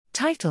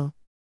Title: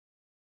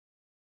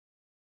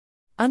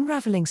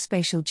 Unraveling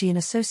Spatial Gene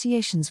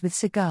Associations with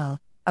SEAGAL,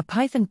 a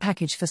Python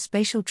package for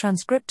spatial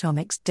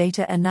transcriptomics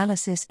data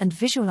analysis and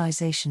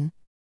visualization.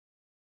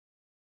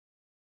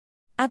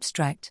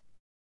 Abstract.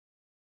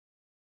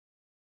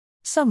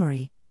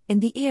 Summary: in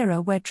the era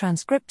where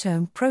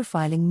transcriptome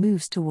profiling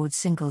moves towards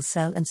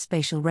single-cell and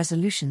spatial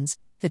resolutions,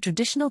 the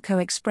traditional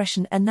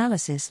co-expression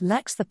analysis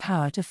lacks the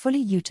power to fully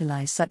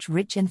utilize such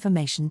rich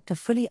information to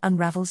fully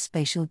unravel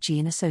spatial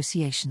gene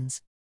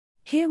associations.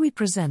 Here we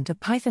present a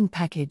Python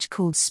package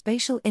called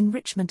Spatial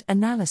Enrichment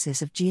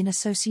Analysis of Gene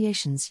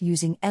Associations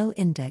using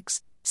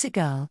L-index,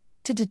 SEAGAL,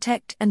 to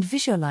detect and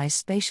visualize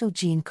spatial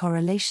gene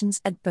correlations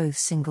at both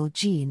single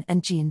gene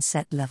and gene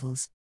set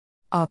levels.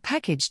 Our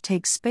package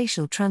takes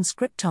spatial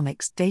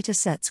transcriptomics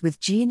datasets with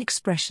gene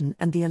expression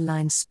and the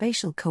aligned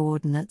spatial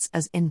coordinates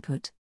as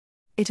input.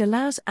 It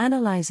allows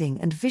analyzing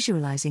and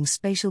visualizing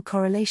spatial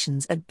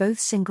correlations at both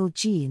single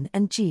gene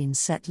and gene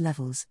set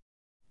levels.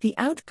 The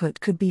output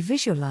could be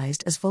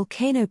visualized as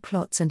volcano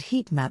plots and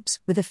heat maps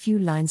with a few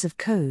lines of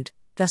code,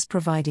 thus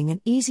providing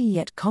an easy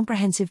yet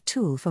comprehensive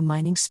tool for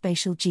mining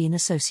spatial gene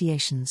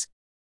associations.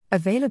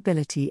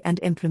 Availability and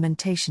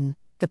implementation: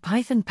 the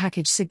Python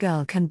package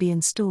SEAGAL can be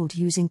installed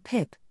using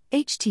pip,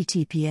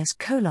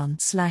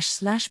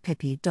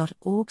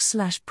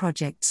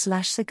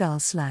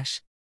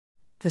 https://pipi.org/project/seagal/.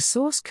 The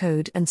source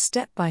code and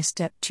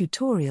step-by-step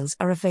tutorials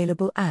are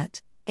available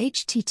at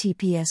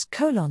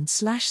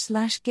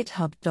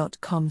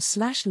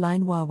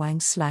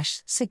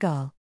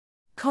https://github.com/linewawang/seagal.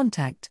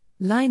 Contact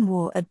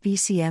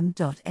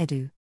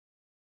linewar@bcm.edu.